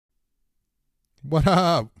What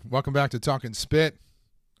up? Welcome back to Talking Spit.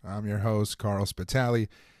 I'm your host, Carl Spitali,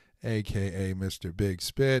 aka Mr. Big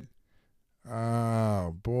Spit.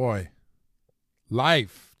 Oh boy.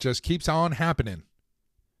 Life just keeps on happening.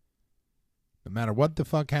 No matter what the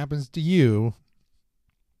fuck happens to you,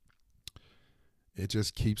 it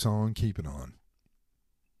just keeps on keeping on.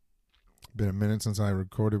 Been a minute since I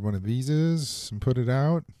recorded one of these and put it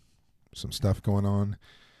out. Some stuff going on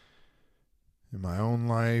in my own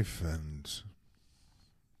life, and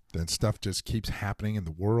then stuff just keeps happening in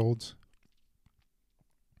the world.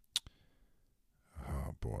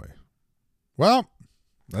 Oh boy. Well,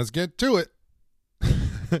 let's get to it.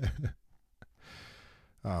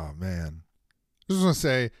 Oh man. I just want to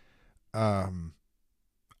say,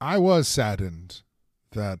 I was saddened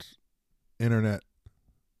that internet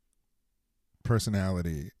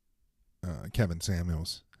personality Kevin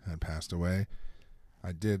Samuels had passed away.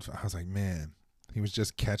 I was like, man, he was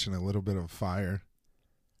just catching a little bit of fire.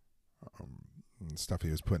 And stuff he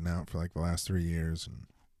was putting out for like the last 3 years, and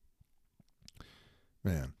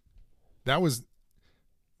man, that was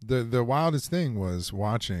the wildest thing was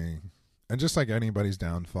watching, and just like anybody's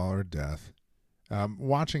downfall or death,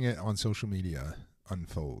 watching it on social media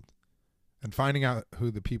unfold and finding out who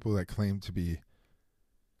the people that claim to be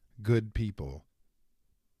good people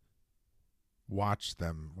watch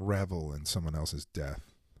them revel in someone else's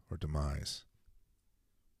death or demise.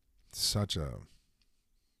 Such a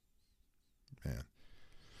man.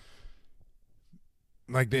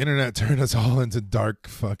 Like the internet turned us all into dark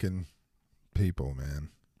fucking people, man.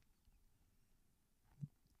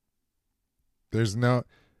 There's no,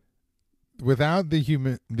 without the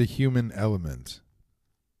human element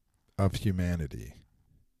of humanity,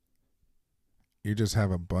 you just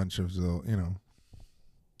have a bunch of little,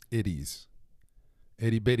 itties.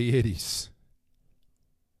 Itty bitty itties.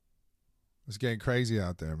 It's getting crazy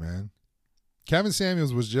out there, man. Kevin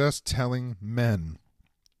Samuels was just telling men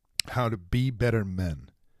how to be better men.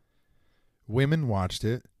 Women watched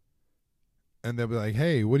it, and they'll be like,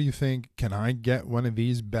 hey, what do you think? Can I get one of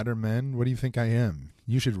these better men? What do you think I am?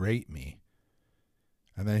 You should rate me.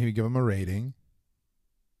 And then he would give them a rating.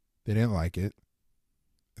 They didn't like it.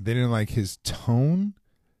 They didn't like his tone,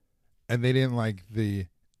 and they didn't like the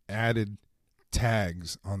added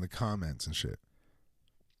tags on the comments and shit.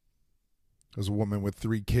 There's a woman with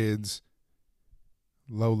 3 kids,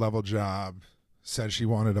 low-level job, said she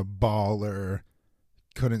wanted a baller,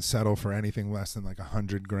 couldn't settle for anything less than like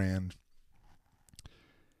 $100,000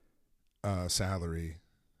 salary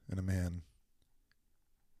and a man.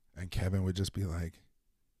 And Kevin would just be like,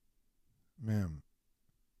 ma'am,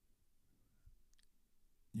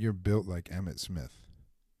 you're built like Emmett Smith.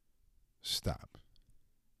 Stop.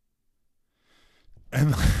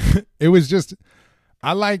 And it was just,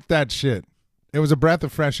 I liked that shit. It was a breath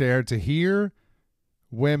of fresh air to hear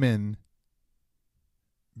women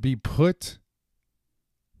be put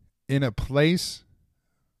in a place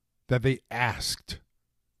that they asked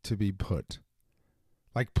to be put.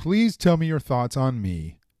 Like, please tell me your thoughts on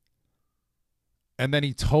me. And then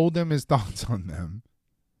he told them his thoughts on them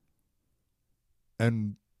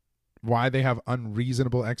and why they have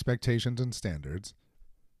unreasonable expectations and standards.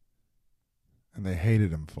 And they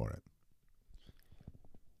hated him for it.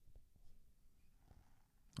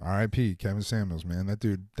 R.I.P. Kevin Samuels, man. That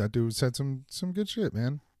dude said some good shit,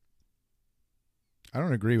 man. I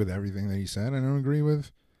don't agree with everything that he said. I don't agree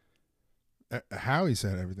with how he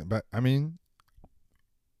said everything. But, I mean,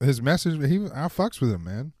 his message, I fucks with him,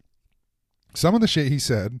 man. Some of the shit he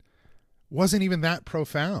said wasn't even that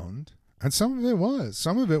profound. And some of it was.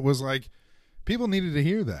 Some of it was like, people needed to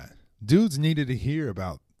hear that. Dudes needed to hear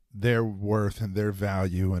about their worth and their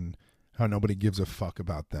value and how nobody gives a fuck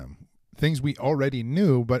about them. Things we already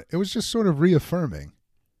knew, but it was just sort of reaffirming.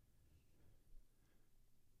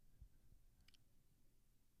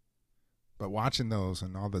 But watching those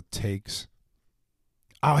and all the takes,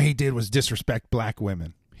 all he did was disrespect black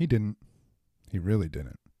women. He didn't. He really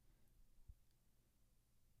didn't.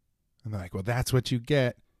 And they're like, well, that's what you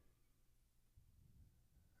get.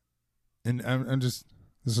 And I'm just,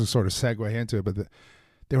 this is sort of segue into it, but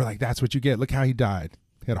they were like, that's what you get. Look how he died.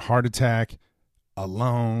 He had a heart attack,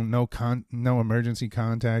 alone, no emergency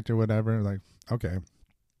contact or whatever. Like, okay.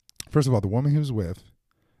 First of all, the woman he was with,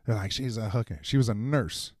 they're like, she's a hooker. She was a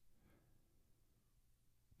nurse.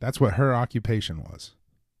 That's what her occupation was.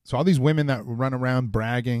 So all these women that run around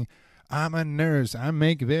bragging, I'm a nurse, I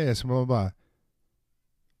make this, blah, blah, blah.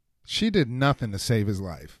 She did nothing to save his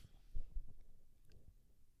life.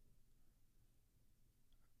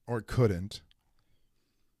 Or couldn't.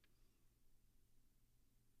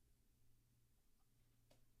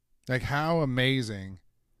 Like, how amazing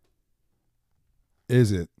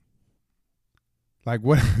is it? Like,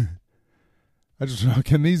 what? I just know,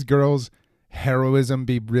 can these girls' heroism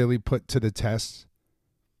be really put to the test?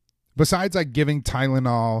 Besides, like, giving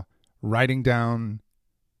Tylenol, writing down,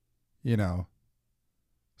 you know,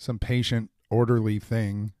 some patient orderly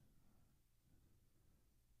thing,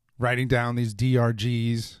 writing down these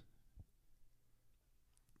DRGs,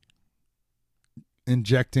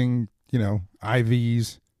 injecting, you know,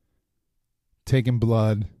 IVs, taking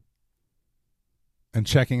blood, and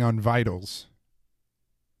checking on vitals.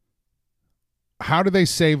 How do they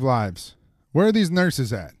save lives? Where are these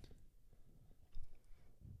nurses at?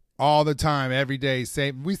 All the time, every day,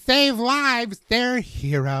 we save lives. They're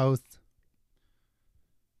heroes.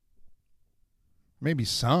 Maybe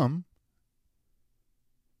some.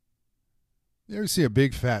 You ever see a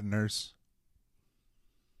big fat nurse?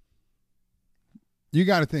 You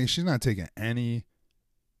got to think she's not taking any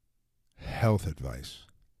health advice.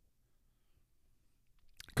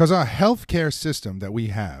 Because our healthcare system that we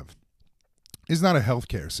have is not a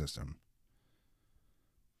healthcare system.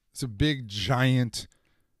 It's a big, giant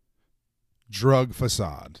drug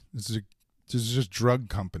facade. It's just drug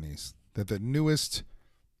companies that the newest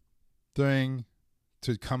thing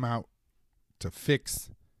to come out to fix,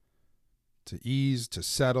 to ease, to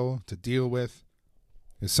settle, to deal with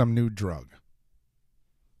is some new drug.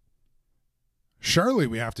 Surely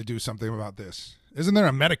we have to do something about this. Isn't there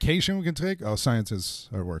a medication we can take? Oh, scientists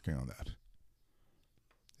are working on that.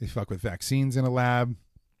 They fuck with vaccines in a lab,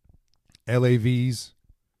 LAVs,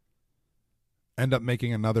 end up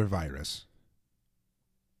making another virus.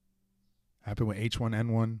 Happened with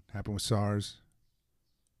H1N1, happened with SARS,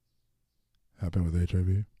 happened with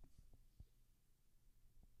HIV.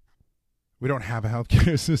 We don't have a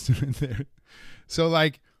healthcare system in there. So,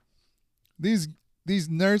 like, these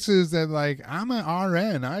nurses that, like, I'm an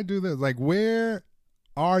RN, I do this. Like, where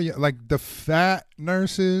are you? Like, the fat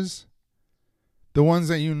nurses, the ones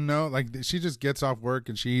that you know, like, she just gets off work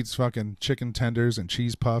and she eats fucking chicken tenders and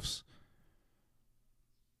cheese puffs.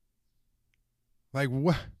 Like,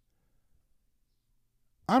 what?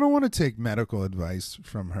 I don't want to take medical advice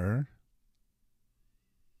from her.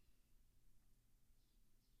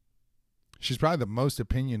 She's probably the most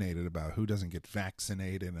opinionated about who doesn't get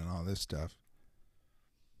vaccinated and all this stuff.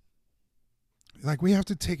 Like, we have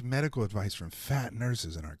to take medical advice from fat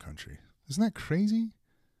nurses in our country. Isn't that crazy?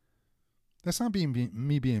 That's not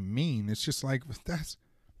me being mean. It's just like, that's...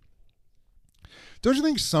 Don't you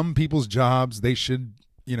think some people's jobs, they should,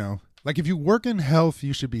 you know... Like, if you work in health,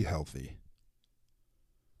 you should be healthy.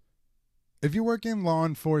 If you work in law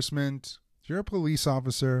enforcement, if you're a police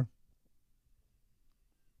officer,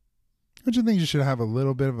 don't you think you should have a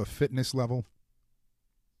little bit of a fitness level?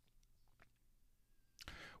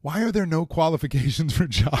 Why are there no qualifications for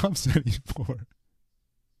jobs anymore?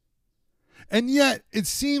 And yet, it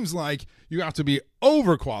seems like you have to be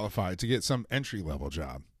overqualified to get some entry-level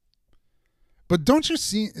job. But don't you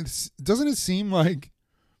see, doesn't it seem like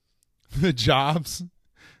the jobs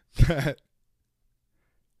that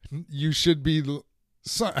you should be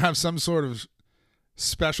have some sort of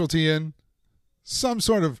specialty in, some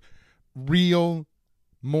sort of real,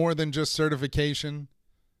 more than just certification,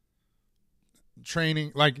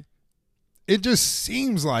 training? Like, it just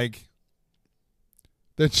seems like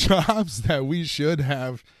the jobs that we should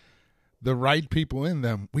have the right people in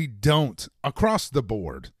them, we don't, across the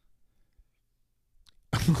board.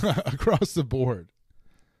 Across the board.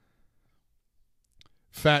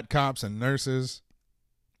 Fat cops and nurses.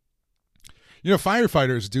 You know,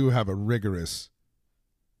 firefighters do have a rigorous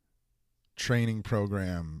training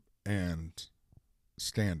program and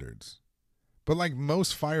standards. But like,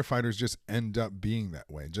 most firefighters just end up being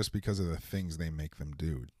that way just because of the things they make them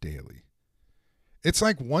do daily. It's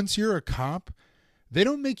like, once you're a cop, they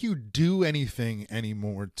don't make you do anything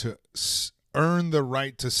anymore to earn the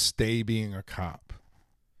right to stay being a cop.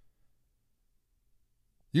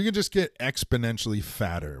 You can just get exponentially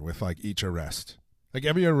fatter with like each arrest. Like,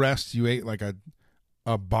 every arrest you ate like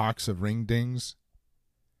a box of ring dings.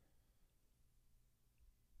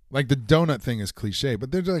 Like, the donut thing is cliche,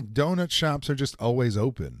 but they're like, donut shops are just always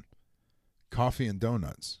open. Coffee and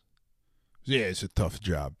donuts. Yeah, it's a tough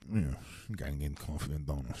job. Yeah, gotta get coffee and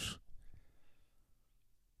donuts.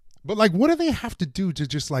 But like, what do they have to do to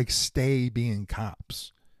just like stay being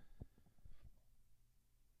cops?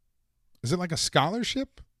 Is it like a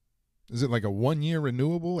scholarship? Is it like a 1-year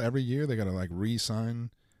renewable? Every year they got to like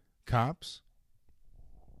re-sign cops?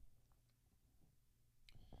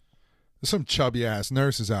 There's some chubby ass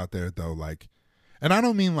nurses out there though, like, and I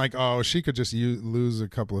don't mean like, oh, she could just lose a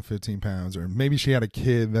couple of 15 pounds, or maybe she had a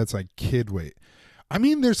kid that's like kid weight. I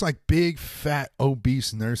mean, there's like big, fat,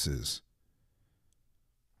 obese nurses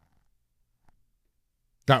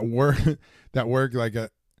that work that work like a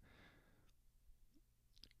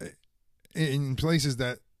in places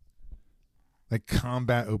that like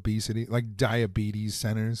combat obesity, like diabetes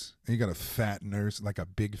centers. And you got a fat nurse, like a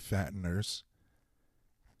big fat nurse.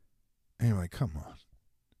 And you're like, come on.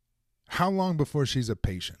 How long before she's a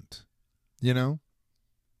patient? You know?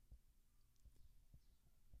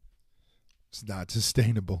 It's not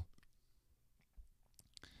sustainable.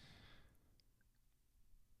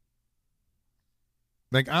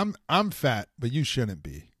 Like I'm fat, but you shouldn't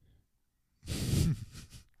be.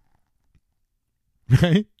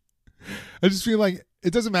 Right? I just feel like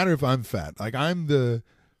it doesn't matter if I'm fat. Like I'm the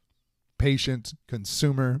patient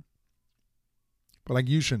consumer, but like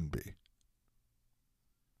you shouldn't be.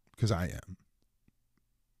 Because I am.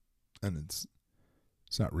 And it's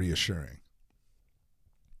not reassuring.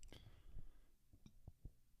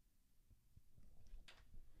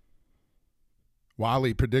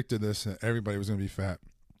 Wally predicted this, that everybody was going to be fat.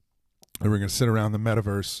 And we're going to sit around the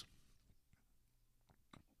metaverse.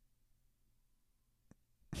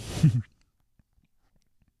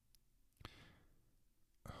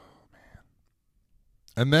 Oh,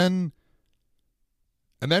 man.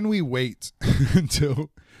 And then we wait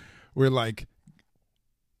until we're like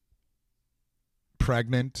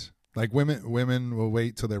pregnant. Like women will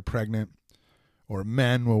wait till they're pregnant, or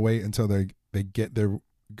men will wait until they get their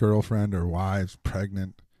girlfriend or wives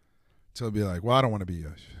pregnant. So they'll be like, well, I don't want to be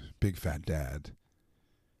a big fat dad,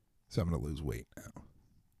 so I'm going to lose weight now.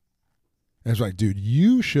 And it's like, dude,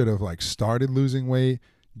 you should have like started losing weight,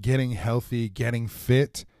 getting healthy, getting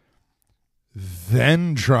fit,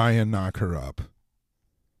 then try and knock her up.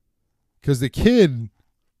 Because the kid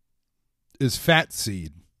is fat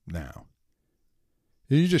seed now.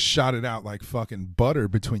 You just shot it out like fucking butter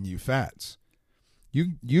between you fats.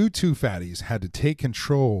 You two fatties had to take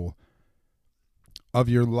control of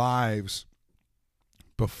your lives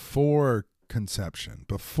before conception,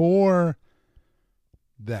 before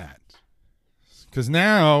that. Because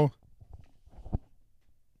now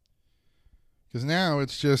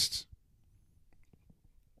it's just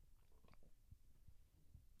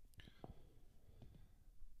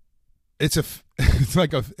it's a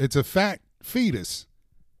fat fetus.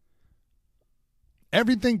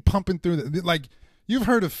 Everything pumping through like you've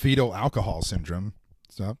heard of fetal alcohol syndrome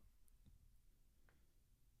stuff.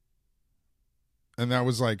 And that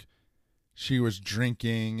was like she was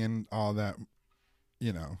drinking and all that,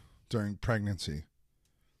 you know, during pregnancy.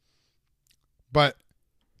 But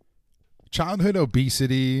childhood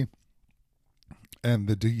obesity and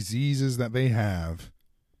the diseases that they have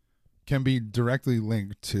can be directly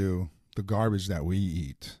linked to the garbage that we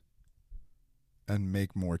eat and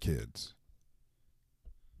make more kids.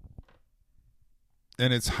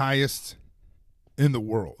 And it's highest in the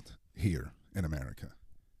world here in America,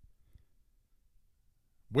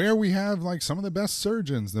 where we have like some of the best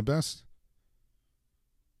surgeons, the best.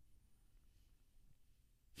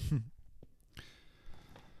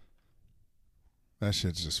 That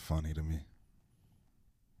shit's just funny to me.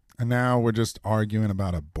 And now we're just arguing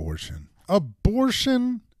about abortion.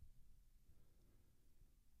 Abortion?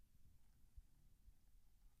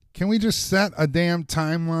 Can we just set a damn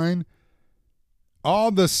timeline?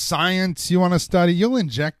 All the science you want to study, you'll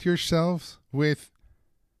inject yourself with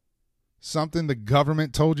something the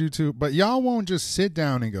government told you to, but y'all won't just sit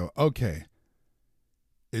down and go, okay,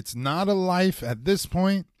 it's not a life at this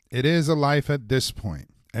point, it is a life at this point.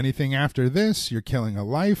 Anything after this, you're killing a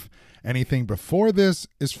life. Anything before this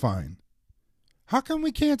is fine. How come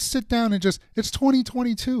we can't sit down and just, it's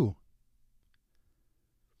 2022.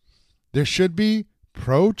 There should be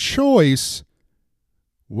pro-choice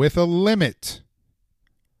with a limit.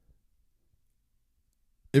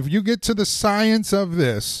 If you get to the science of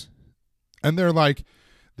this, and they're like,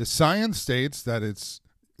 the science states that it's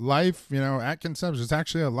life, you know, at conception, it's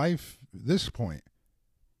actually a life at this point.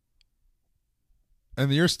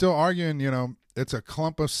 And you're still arguing, you know, it's a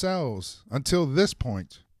clump of cells until this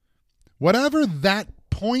point. Whatever that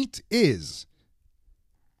point is,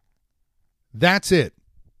 that's it.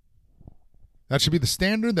 That should be the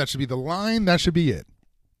standard. That should be the line. That should be it.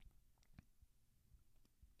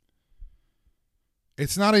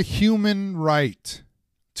 It's not a human right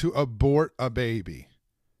to abort a baby.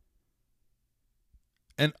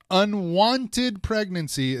 An unwanted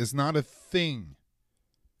pregnancy is not a thing.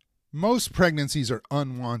 Most pregnancies are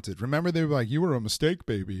unwanted. Remember, they were like, you were a mistake,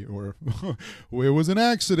 baby, or it was an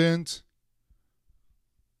accident.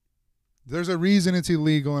 There's a reason it's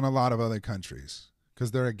illegal in a lot of other countries,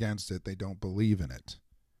 because they're against it. They don't believe in it.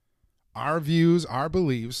 Our views, our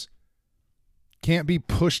beliefs can't be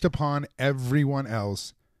pushed upon everyone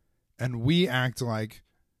else, and we act like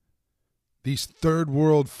These third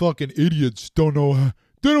world fucking idiots don't know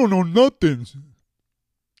nothing.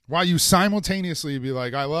 While you simultaneously be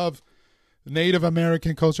like, I love Native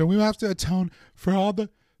American culture. We have to atone for all the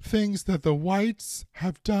things that the whites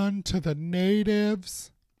have done to the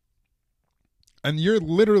natives. And you're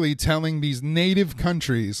literally telling these native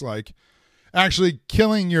countries, like, actually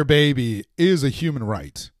killing your baby is a human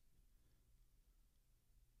right.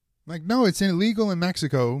 Like, no, it's illegal in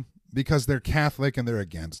Mexico because they're Catholic and they're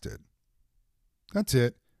against it. That's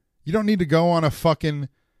it. You don't need to go on a fucking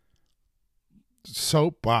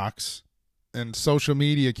soapbox and social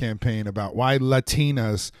media campaign about why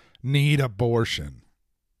Latinas need abortion.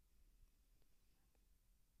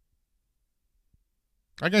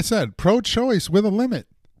 Like I said, pro-choice with a limit.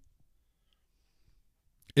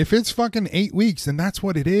 If it's fucking 8 weeks, then that's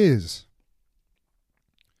what it is.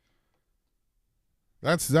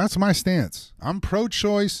 That's my stance. I'm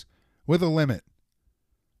pro-choice with a limit.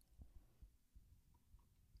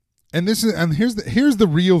 And here's the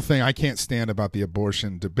real thing I can't stand about the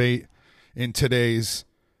abortion debate in today's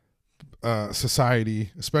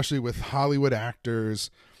society, especially with Hollywood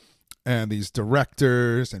actors and these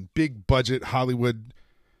directors and big budget Hollywood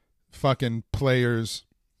fucking players,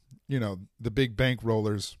 you know, the big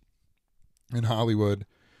bankrollers in Hollywood,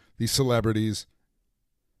 these celebrities.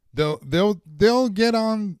 They'll get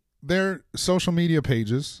on their social media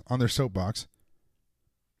pages, on their soapbox,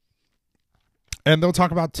 and they'll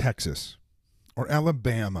talk about Texas or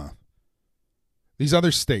Alabama, these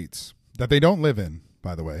other states that they don't live in,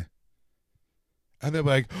 by the way. And they're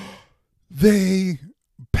like, they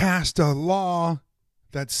passed a law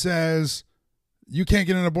that says you can't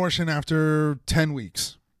get an abortion after 10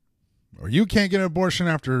 weeks. Or you can't get an abortion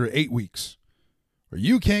after 8 weeks. Or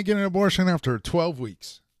you can't get an abortion after 12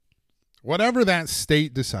 weeks. Whatever that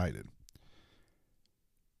state decided.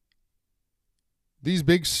 These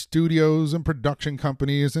big studios and production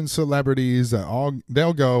companies and celebrities,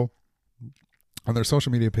 they'll go on their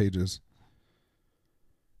social media pages.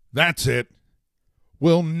 That's it.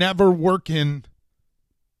 We'll never work in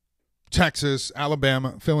Texas,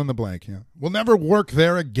 Alabama, fill in the blank. Yeah. We'll never work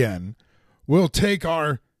there again. We'll take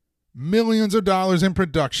our millions of dollars in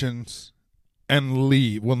productions and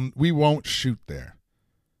leave. We won't shoot there.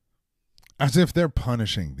 As if they're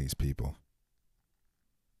punishing these people.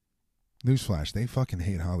 Newsflash, they fucking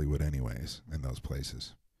hate Hollywood anyways in those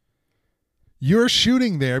places. You're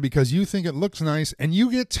shooting there because you think it looks nice and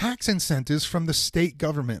you get tax incentives from the state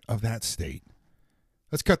government of that state.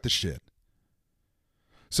 Let's cut the shit.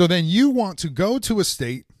 So then you want to go to a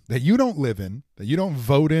state that you don't live in, that you don't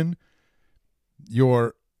vote in,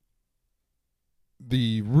 the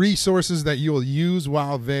resources that you'll use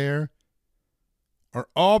while there are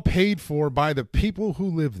all paid for by the people who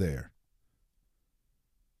live there.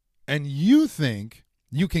 And you think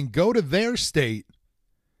you can go to their state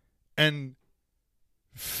and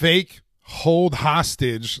fake hold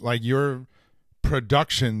hostage like your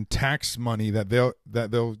production tax money that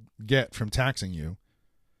they'll get from taxing you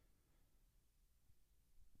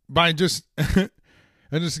by just and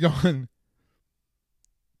just going,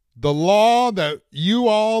 the law that you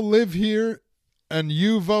all live here and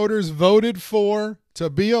you voters voted for to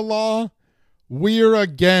be a law, we're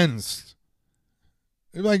against.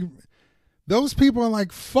 Like, those people are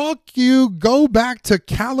like, fuck you, go back to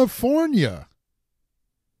California.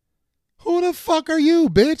 Who the fuck are you,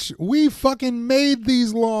 bitch? We fucking made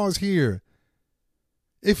these laws here.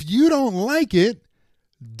 If you don't like it,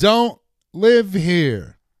 don't live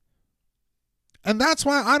here. And that's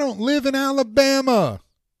why I don't live in Alabama.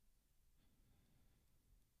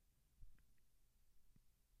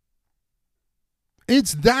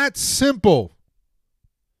 It's that simple.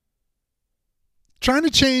 Trying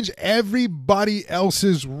to change everybody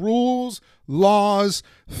else's rules, laws,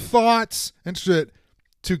 thoughts, and shit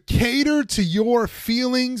to cater to your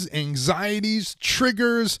feelings, anxieties,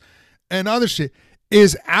 triggers, and other shit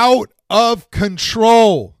is out of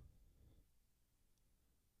control.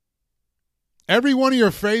 Every one of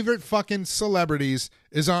your favorite fucking celebrities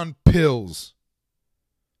is on pills.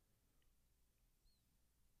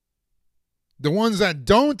 The ones that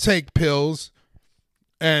don't take pills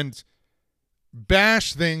and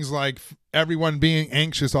bash things like everyone being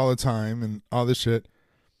anxious all the time and all this shit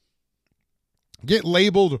get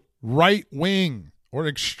labeled right wing or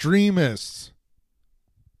extremists.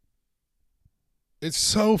 It's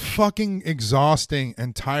so fucking exhausting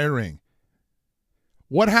and tiring.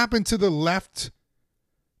 What happened to the left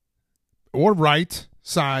or right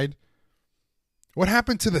side? What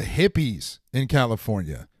happened to the hippies in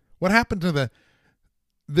California? What happened to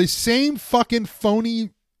the same fucking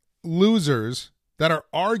phony losers that are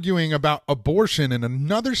arguing about abortion in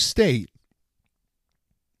another state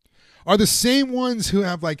are the same ones who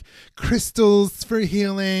have like crystals for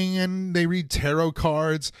healing and they read tarot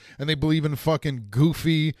cards and they believe in fucking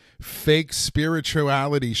goofy fake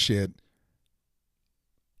spirituality shit.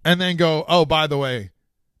 And then go, oh, by the way,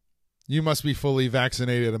 you must be fully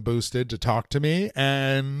vaccinated and boosted to talk to me,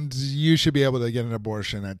 and you should be able to get an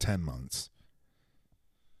abortion at 10 months.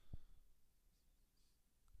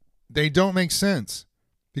 They don't make sense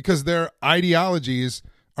because their ideologies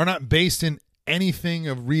are not based in anything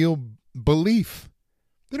of real belief.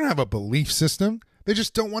 They don't have a belief system. They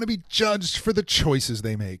just don't want to be judged for the choices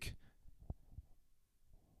they make.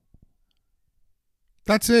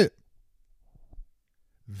 That's it.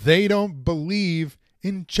 They don't believe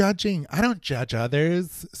in judging. I don't judge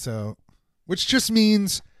others. So, which just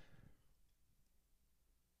means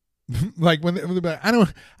like when they're like, I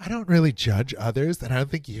don't really judge others, and I don't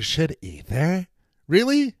think you should either.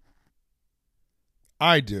 Really?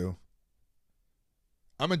 I do.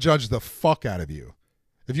 I'm going to judge the fuck out of you.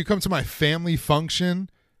 If you come to my family function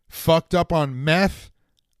fucked up on meth,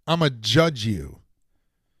 I'm going to judge you.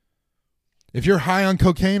 If you're high on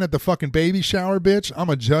cocaine at the fucking baby shower, bitch, I'm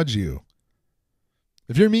going to judge you.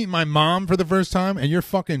 If you're meeting my mom for the first time and you're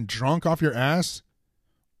fucking drunk off your ass,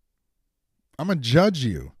 I'm going to judge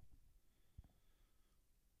you.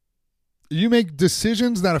 You make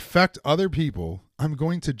decisions that affect other people, I'm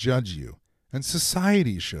going to judge you. And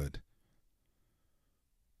society should.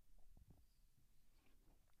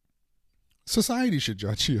 Society should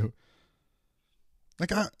judge you.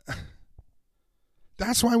 Like,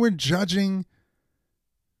 that's why we're judging.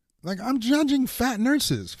 Like, I'm judging fat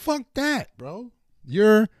nurses. Fuck that, bro.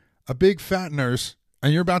 You're a big fat nurse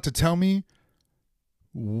and you're about to tell me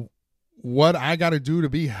what I got to do to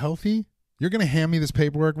be healthy? You're going to hand me this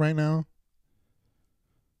paperwork right now?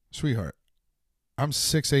 Sweetheart, I'm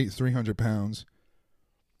 6'8", 300 pounds.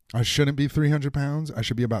 I shouldn't be 300 pounds. I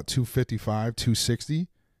should be about 255, 260.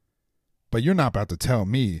 But you're not about to tell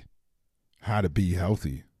me how to be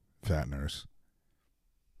healthy, fat nurse.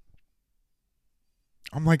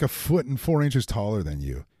 I'm like 1.4 inches taller than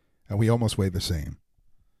you, and we almost weigh the same.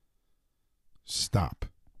 Stop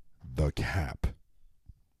the cap.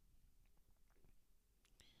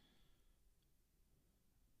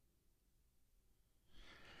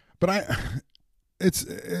 But it's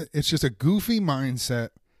just a goofy mindset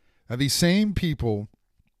that these same people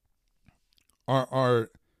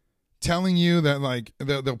are telling you that, like,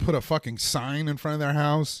 they'll put a fucking sign in front of their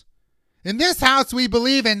house. In this house, we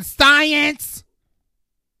believe in science,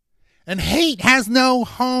 and hate has no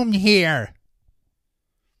home here.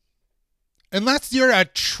 Unless you're a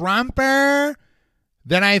Trumper,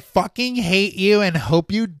 then I fucking hate you and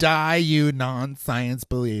hope you die, you non-science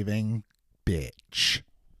believing bitch.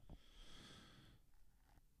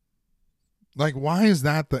 Like, why is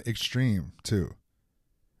that the extreme, too?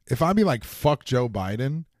 If I be like, fuck Joe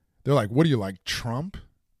Biden, they're like, what are you, like Trump?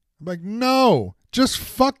 I'm like, no, just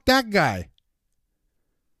fuck that guy.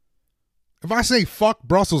 If I say fuck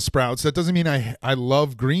Brussels sprouts, that doesn't mean I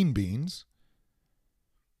love green beans.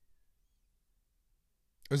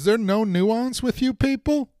 Is there no nuance with you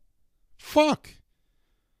people? Fuck.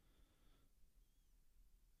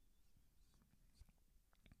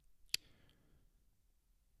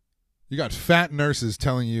 You got fat nurses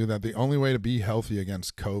telling you that the only way to be healthy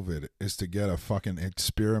against COVID is to get a fucking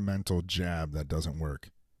experimental jab that doesn't work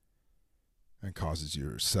and causes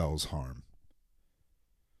your cells harm.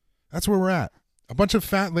 That's where we're at. A bunch of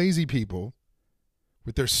fat, lazy people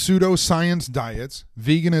with their pseudoscience diets.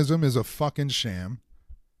 Veganism is a fucking sham.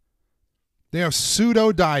 They have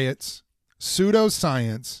pseudo diets,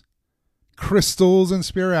 pseudoscience, crystals and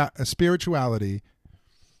spirituality.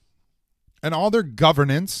 And all their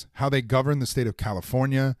governance, how they govern the state of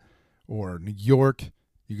California or New York,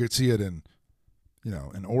 you could see it in,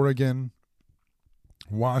 in Oregon,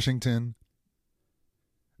 Washington.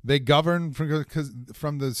 They govern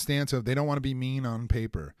from the stance of they don't want to be mean on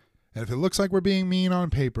paper. And if it looks like we're being mean on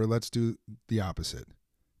paper, let's do the opposite.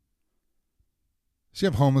 So you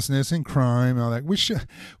have homelessness and crime and all that.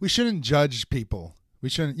 We shouldn't judge people. We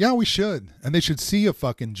shouldn't. Yeah, we should. And they should see a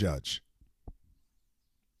fucking judge.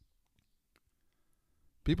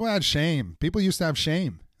 People had shame. People used to have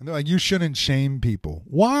shame. And they're like, you shouldn't shame people.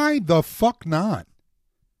 Why the fuck not?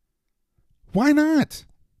 Why not?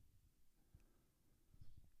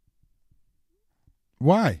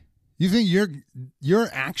 Why? You think your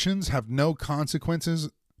actions have no consequences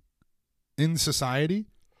in society?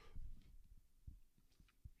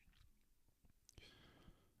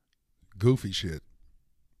 Goofy shit.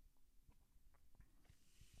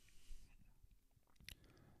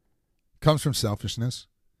 Comes from selfishness.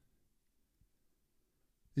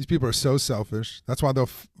 These people are so selfish. That's why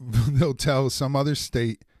they'll tell some other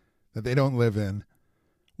state that they don't live in,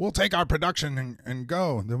 we'll take our production and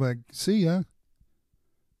go. And they're like, see ya.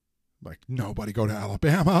 Like, nobody go to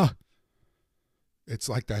Alabama. It's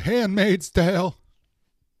like The Handmaid's Tale.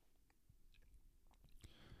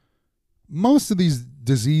 Most of these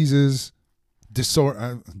diseases, most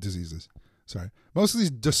of these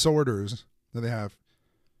disorders that they have,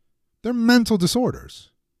 they're mental disorders.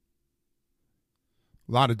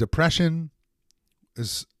 A lot of depression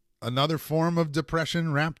is another form of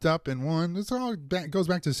depression wrapped up in one. It's all goes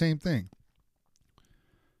back to the same thing.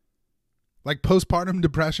 Like postpartum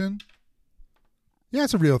depression. Yeah,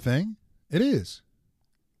 it's a real thing. It is.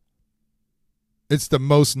 It's the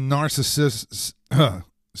most narcissistic,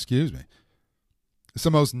 it's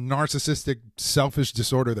the most narcissistic, selfish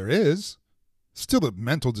disorder there is. Still a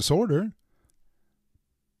mental disorder.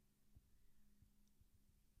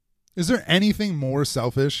 Is there anything more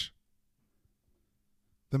selfish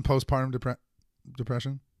than postpartum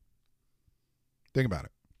depression? Think about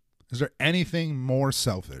it. Is there anything more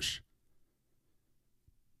selfish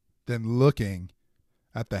than looking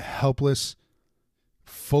at the helpless,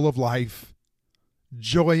 full of life,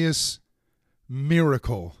 joyous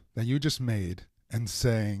miracle that you just made and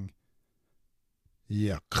saying,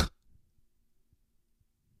 yuck,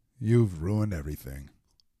 you've ruined everything,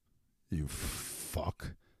 you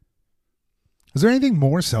fuck? Is there anything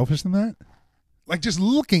more selfish than that? Like just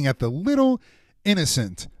looking at the little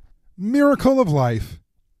innocent miracle of life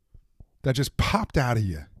that just popped out of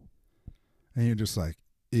you. And you're just like,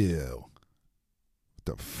 ew. What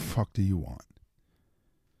the fuck do you want?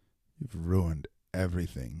 You've ruined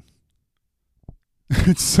everything.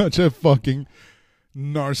 It's such a fucking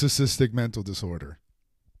narcissistic mental disorder.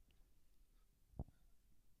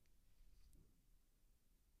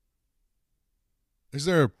 Is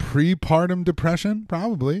there a prepartum depression?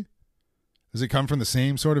 Probably. Does it come from the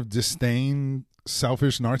same sort of disdain,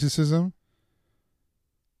 selfish narcissism?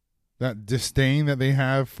 That disdain that they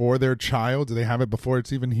have for their child, do they have it before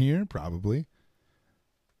it's even here? Probably.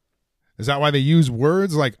 Is that why they use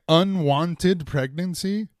words like unwanted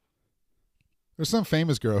pregnancy? There's some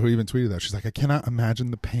famous girl who even tweeted that. She's like, I cannot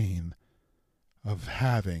imagine the pain of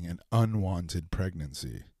having an unwanted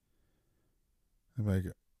pregnancy. I'm like,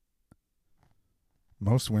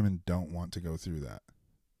 most women don't want to go through that.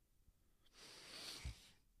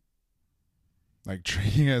 Like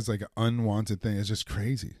treating it as like an unwanted thing is just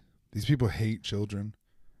crazy. These people hate children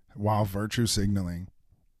while virtue signaling.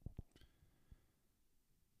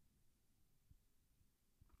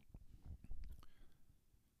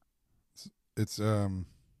 It's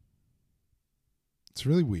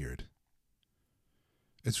really weird.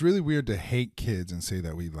 It's really weird to hate kids and say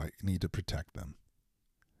that we need to protect them.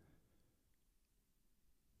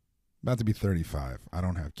 About to be 35. I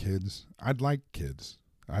don't have kids. I'd like kids.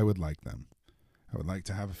 I would like them. I would like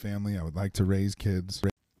to have a family. I would like to raise kids.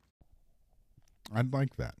 I'd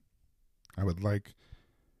like that. I would like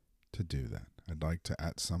to do that. I'd like to,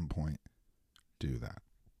 at some point, do that.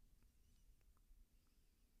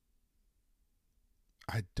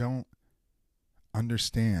 I don't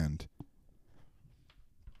understand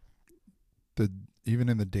even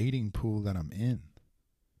in the dating pool that I'm in,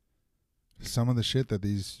 some of the shit that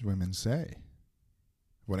these women say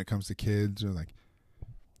when it comes to kids, or like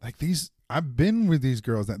these. I've been with these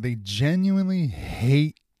girls that they genuinely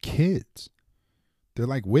hate kids. They're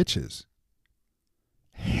like witches.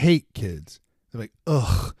 Hate kids. They're like,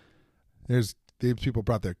 ugh. These people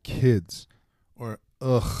brought their kids, or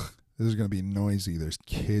ugh. This is gonna be noisy. There's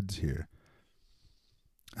kids here.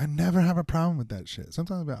 I never have a problem with that shit.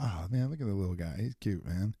 Sometimes I'm like, oh man, look at the little guy. He's cute,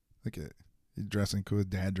 man. Look at it. He's dressing cool. His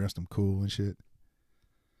dad dressed him cool and shit.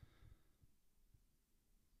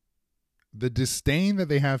 The disdain that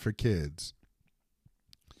they have for kids,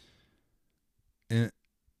 in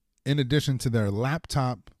addition to their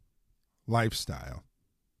laptop lifestyle,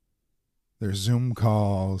 their Zoom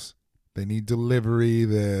calls, they need delivery,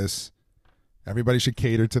 this. Everybody should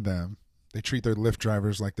cater to them. They treat their Lyft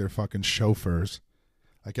drivers like they're fucking chauffeurs.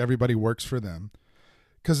 Like everybody works for them.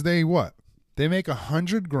 Because they what? They make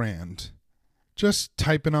 $100,000 just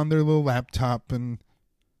typing on their little laptop and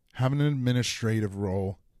having an administrative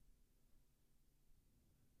role.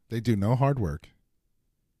 They do no hard work.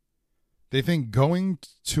 They think going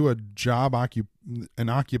to a job, an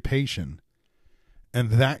occupation,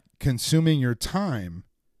 and that consuming your time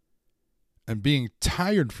and being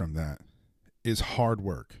tired from that is hard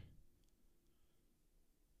work.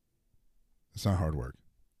 It's not hard work.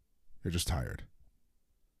 You're just tired.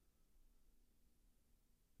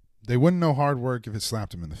 They wouldn't know hard work if it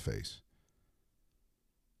slapped them in the face.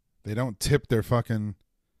 They don't tip their fucking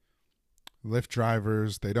Lyft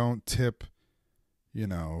drivers. They don't tip,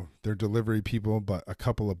 their delivery people, but a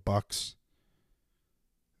couple of bucks.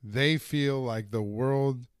 They feel like the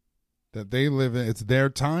world that they live in, it's their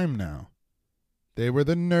time now. They were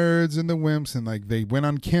the nerds and the wimps, and like they went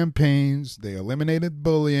on campaigns. They eliminated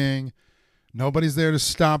bullying. Nobody's there to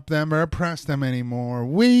stop them or oppress them anymore.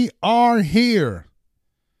 We are here.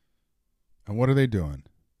 And what are they doing?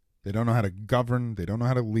 They don't know how to govern. They don't know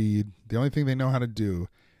how to lead. The only thing they know how to do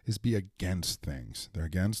is be against things. They're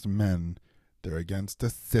against men. They're against the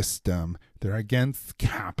system. They're against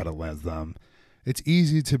capitalism. It's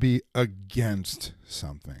easy to be against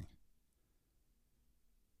something.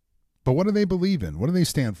 But what do they believe in? What do they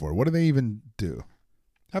stand for? What do they even do?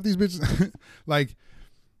 Half these bitches, like,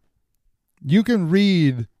 you can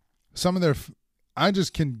read some of their, I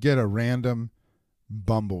just can get a random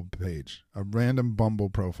Bumble page, a random Bumble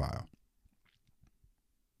profile,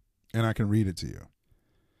 and I can read it to you.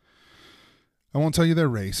 I won't tell you their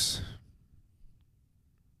race.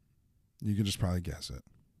 You can just probably guess it.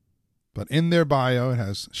 But in their bio, it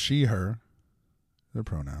has she, her, their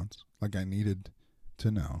pronouns, like I needed to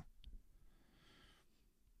know.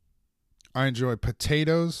 I enjoy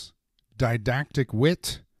potatoes, didactic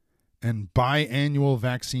wit, and biannual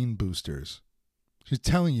vaccine boosters. She's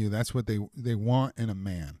telling you that's what they want in a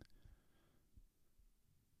man.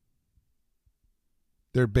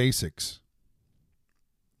 Their basics.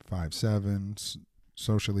 5'7",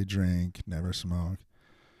 socially drink, never smoke.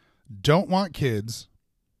 Don't want kids.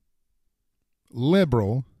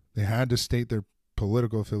 Liberal. They had to state their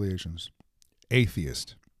political affiliations.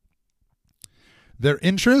 Atheist. Their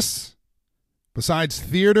interests, besides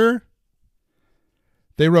theater,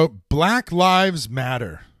 they wrote Black Lives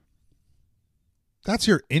Matter. That's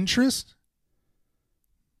your interest?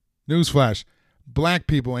 Newsflash. Black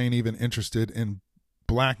people ain't even interested in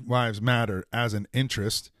Black Lives Matter as an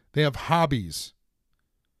interest. They have hobbies.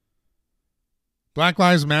 Black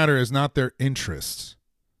Lives Matter is not their interests.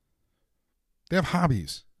 They have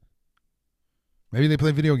hobbies. Maybe they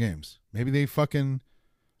play video games. Maybe they fucking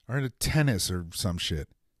are into tennis or some shit.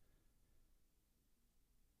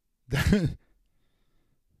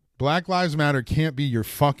 Black Lives Matter can't be your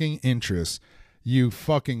fucking interest, you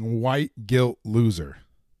fucking white guilt loser.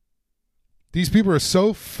 These people are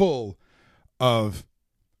so full of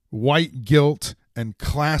white guilt and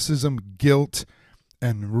classism guilt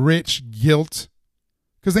and rich guilt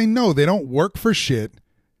because they know they don't work for shit.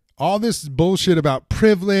 All this bullshit about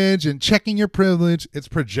privilege and checking your privilege, it's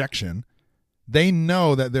projection. They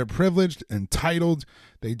know that they're privileged, entitled.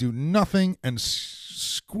 They do nothing and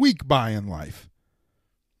squeak by in life.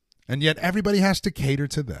 And yet everybody has to cater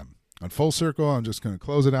to them. On Full Circle, I'm just going to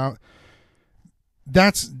close it out.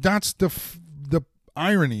 That's the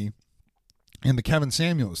irony in the Kevin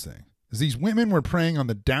Samuels thing. Is these women were preying on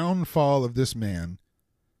the downfall of this man,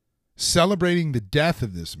 celebrating the death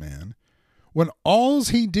of this man, when all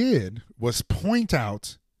he did was point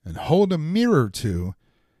out and hold a mirror to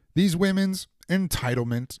these women's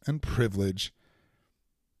entitlement and privilege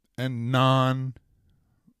and non-oppression,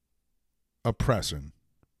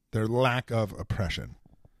 their lack of oppression.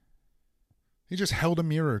 He just held a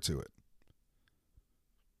mirror to it.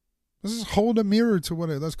 Let's just hold a mirror to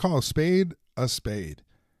let's call a spade a spade.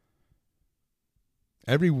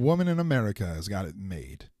 Every woman in America has got it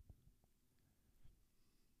made.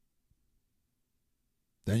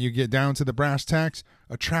 Then you get down to the brass tacks.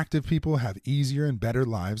 Attractive people have easier and better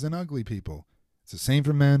lives than ugly people. It's the same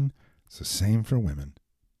for men. It's the same for women.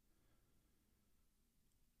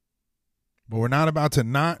 But we're not about to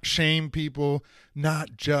not shame people,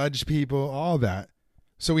 not judge people, all that.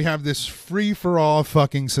 So we have this free-for-all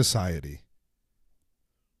fucking society.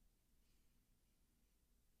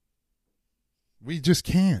 We just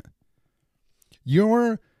can't.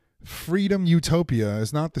 Your freedom utopia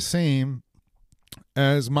is not the same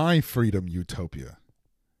as my freedom utopia.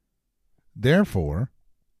 Therefore,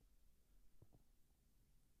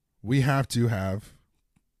 we have to have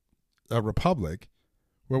a republic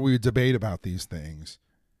where we debate about these things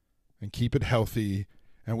and keep it healthy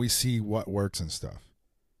and we see what works and stuff.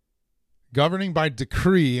 Governing by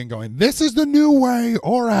decree and going, this is the new way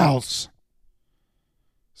or else.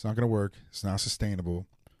 It's not going to work. It's not sustainable.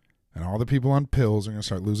 And all the people on pills are going to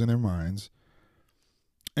start losing their minds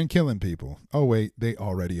and killing people. Oh, wait, they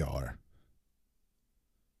already are.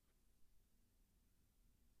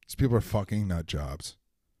 These people are fucking nut jobs.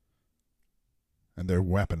 And they're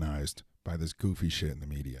weaponized by this goofy shit in the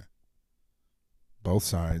media. Both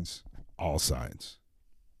sides, all sides.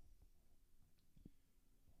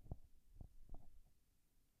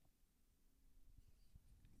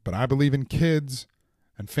 But I believe in kids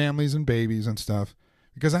and families and babies and stuff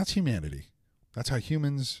Because that's humanity. That's how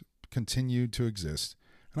humans continue to exist.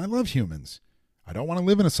 And I love humans. I don't want to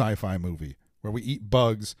live in a sci-fi movie where we eat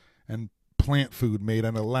bugs and plant food made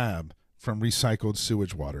in a lab from recycled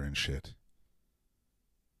sewage water and shit.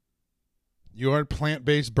 Your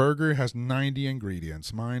plant-based burger has 90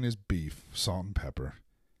 ingredients. Mine is beef, salt, and pepper.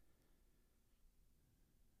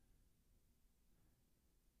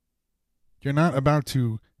 You're not about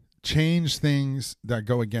to change things that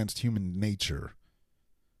go against human nature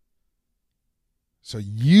so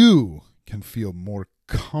you can feel more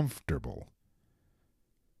comfortable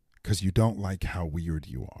because you don't like how weird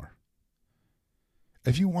you are.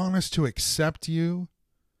 If you want us to accept you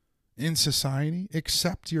in society,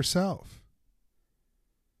 accept yourself.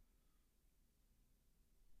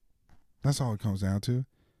 That's all it comes down to.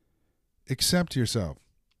 Accept yourself.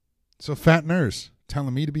 So, fat nurse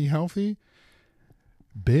telling me to be healthy?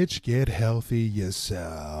 Bitch, get healthy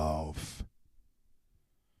yourself.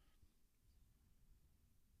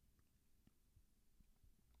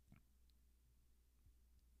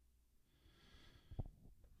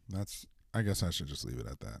 I guess I should just leave it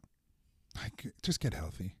at that. Just get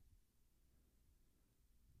healthy.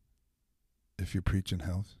 If you're preaching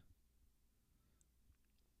health.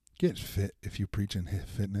 Get fit if you're preaching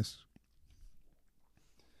fitness.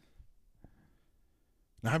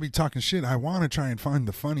 Now I be talking shit. I want to try and find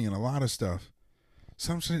the funny in a lot of stuff.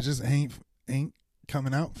 Some shit just ain't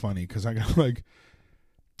coming out funny because I gotta like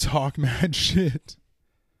talk mad shit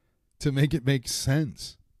to make it make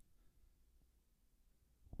sense.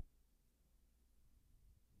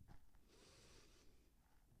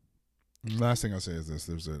 Last thing I'll say is this.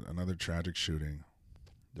 There's another tragic shooting.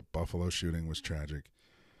 The Buffalo shooting was tragic.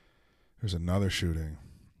 There's another shooting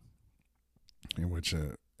in which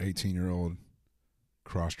a 18-year-old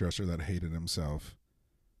cross-dresser that hated himself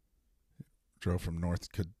drove from North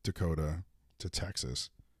Dakota to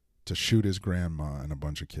Texas to shoot his grandma and a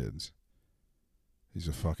bunch of kids. He's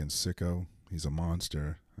a fucking sicko. He's a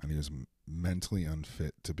monster. And he is mentally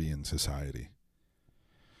unfit to be in society.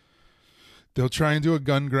 They'll try and do a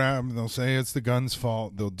gun grab. They'll say it's the gun's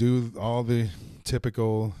fault. They'll do all the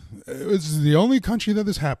typical. It's the only country that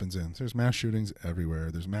this happens in. There's mass shootings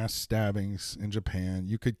everywhere. There's mass stabbings in Japan.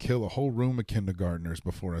 You could kill a whole room of kindergartners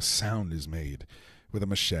before a sound is made with a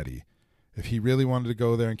machete. If he really wanted to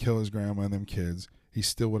go there and kill his grandma and them kids, he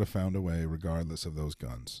still would have found a way regardless of those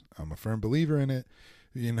guns. I'm a firm believer in it.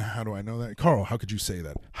 You know, how do I know that? Carl, how could you say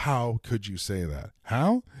that? How could you say that?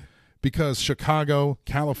 How? Because Chicago,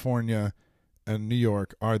 California, and New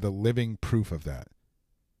York are the living proof of that.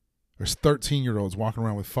 There's 13-year-olds walking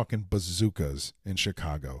around with fucking bazookas in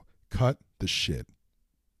Chicago. Cut the shit.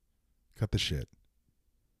 Cut the shit.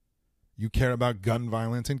 You care about gun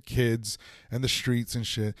violence and kids and the streets and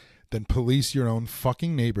shit, then police your own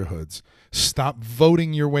fucking neighborhoods. Stop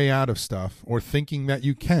voting your way out of stuff or thinking that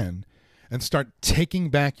you can and start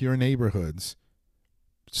taking back your neighborhoods.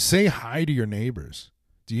 Say hi to your neighbors.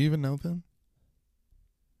 Do you even know them?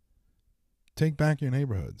 Take back your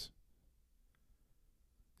neighborhoods.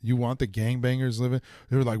 You want the gangbangers living?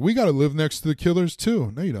 They're like, we got to live next to the killers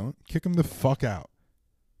too. No, you don't. Kick them the fuck out.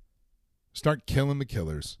 Start killing the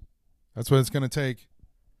killers. That's what it's going to take.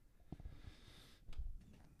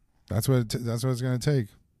 That's what it's going to take.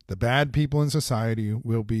 The bad people in society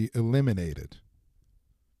will be eliminated.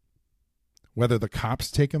 Whether the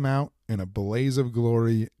cops take them out in a blaze of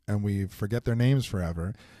glory and we forget their names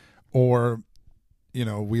forever, or you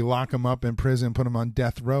know, we lock them up in prison, put them on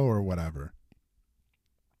death row or whatever.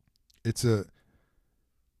 It's a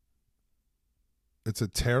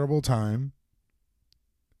terrible time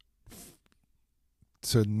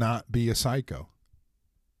to not be a psycho.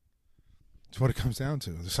 It's what it comes down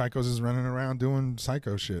to. The psychos is running around doing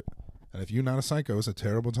psycho shit. And if you're not a psycho, it's a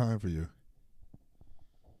terrible time for you.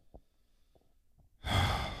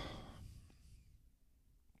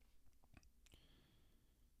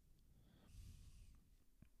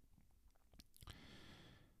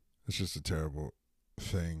 It's just a terrible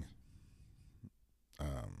thing.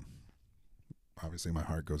 Obviously, my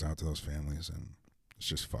heart goes out to those families, and it's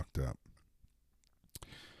just fucked up.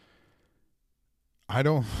 I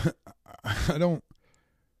don't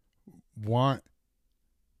want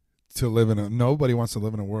to live in nobody wants to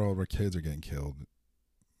live in a world where kids are getting killed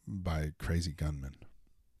by crazy gunmen.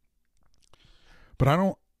 But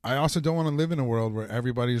I also don't want to live in a world where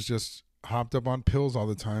everybody's just hopped up on pills all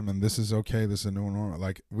the time and this is okay, this is a new normal.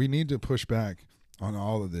 Like, we need to push back on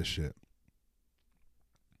all of this shit.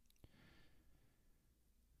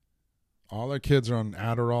 All our kids are on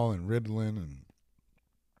Adderall and Ritalin and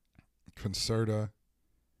Concerta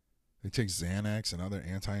They take Xanax and other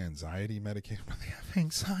anti-anxiety medication. What do they have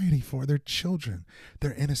anxiety for? They're children.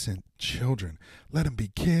 They're innocent children. Let them be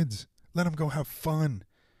kids. Let them go have fun.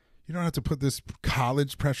 You don't have to put this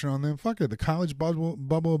college pressure on them. Fuck it. The college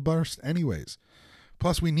bubble burst anyways.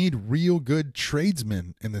 Plus, we need real good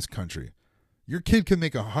tradesmen in this country. Your kid can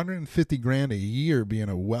make $150,000 a year being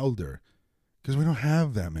a welder because we don't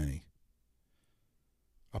have that many.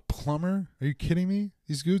 A plumber? Are you kidding me?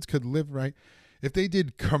 These dudes could live right. If they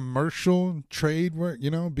did commercial trade work, you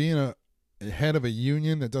know, being a head of a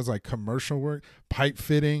union that does like commercial work, pipe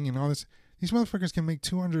fitting and all this, these motherfuckers can make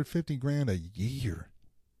 $250,000 a year.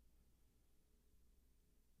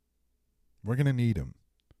 We're going to need them.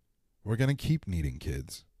 We're going to keep needing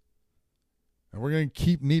kids. And we're going to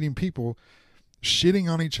keep needing people shitting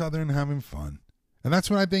on each other and having fun. And that's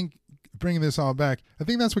what I think, bringing this all back, I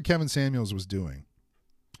think that's what Kevin Samuels was doing.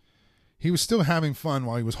 He was still having fun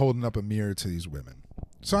while he was holding up a mirror to these women.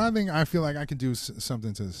 So I feel like I can do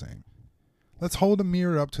something to the same. Let's hold a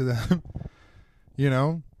mirror up to them, you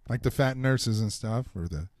know, like the fat nurses and stuff,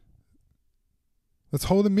 let's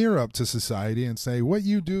hold a mirror up to society and say, what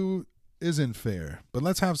you do isn't fair, but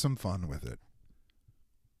let's have some fun with it.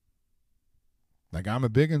 Like, I'm a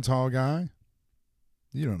big and tall guy.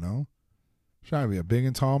 You don't know. Try to be a big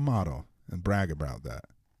and tall model and brag about that.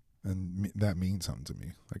 And that means something to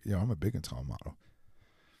me. Like, yo, I'm a big and tall model.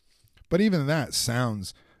 But even that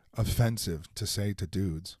sounds offensive to say to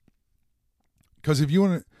dudes. Because if you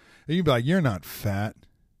want to, you'd be like, you're not fat.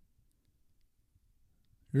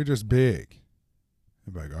 You're just big.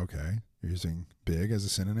 You'd be like, okay. You're using big as a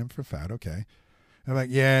synonym for fat. Okay. I'm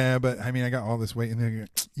like, yeah, but I mean, I got all this weight. And they're like,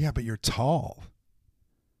 yeah, but you're tall.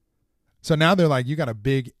 So now they're like, you got a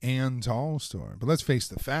big and tall store. But let's face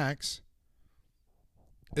the facts.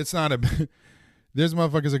 It's not a... There's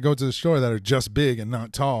motherfuckers that go to the store that are just big and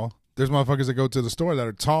not tall. There's motherfuckers that go to the store that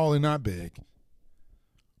are tall and not big.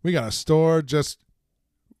 We got a store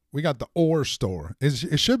we got the or store.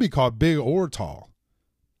 It should be called big or tall.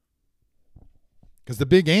 Because the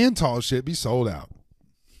big and tall shit be sold out.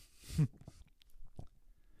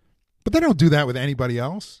 But they don't do that with anybody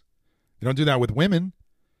else. They don't do that with women.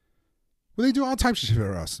 Well, they do all types of shit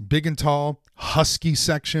for us. Big and tall, husky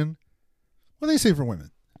section. What do they say for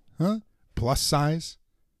women? Huh? Plus size.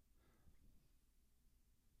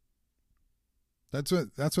 That's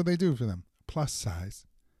what they do for them. Plus size.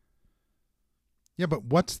 Yeah, but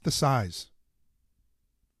what's the size?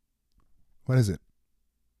 What is it?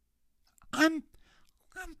 I'm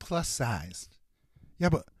plus size. Yeah,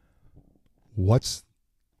 but what's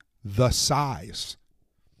the size?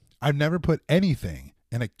 I've never put anything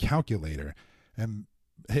in a calculator and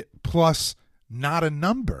hit plus not a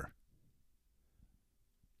number.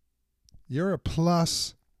 You're a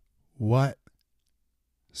plus what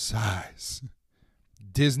size?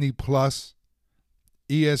 Disney Plus,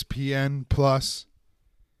 ESPN Plus.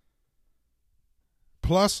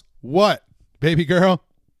 Plus what, baby girl?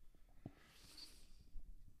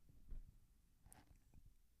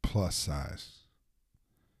 Plus size.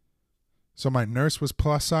 So my nurse was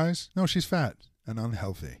plus size? No, she's fat and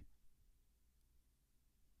unhealthy.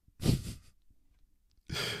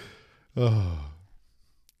 Oh.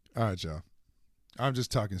 All right, y'all. I'm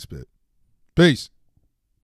just talking spit. Peace.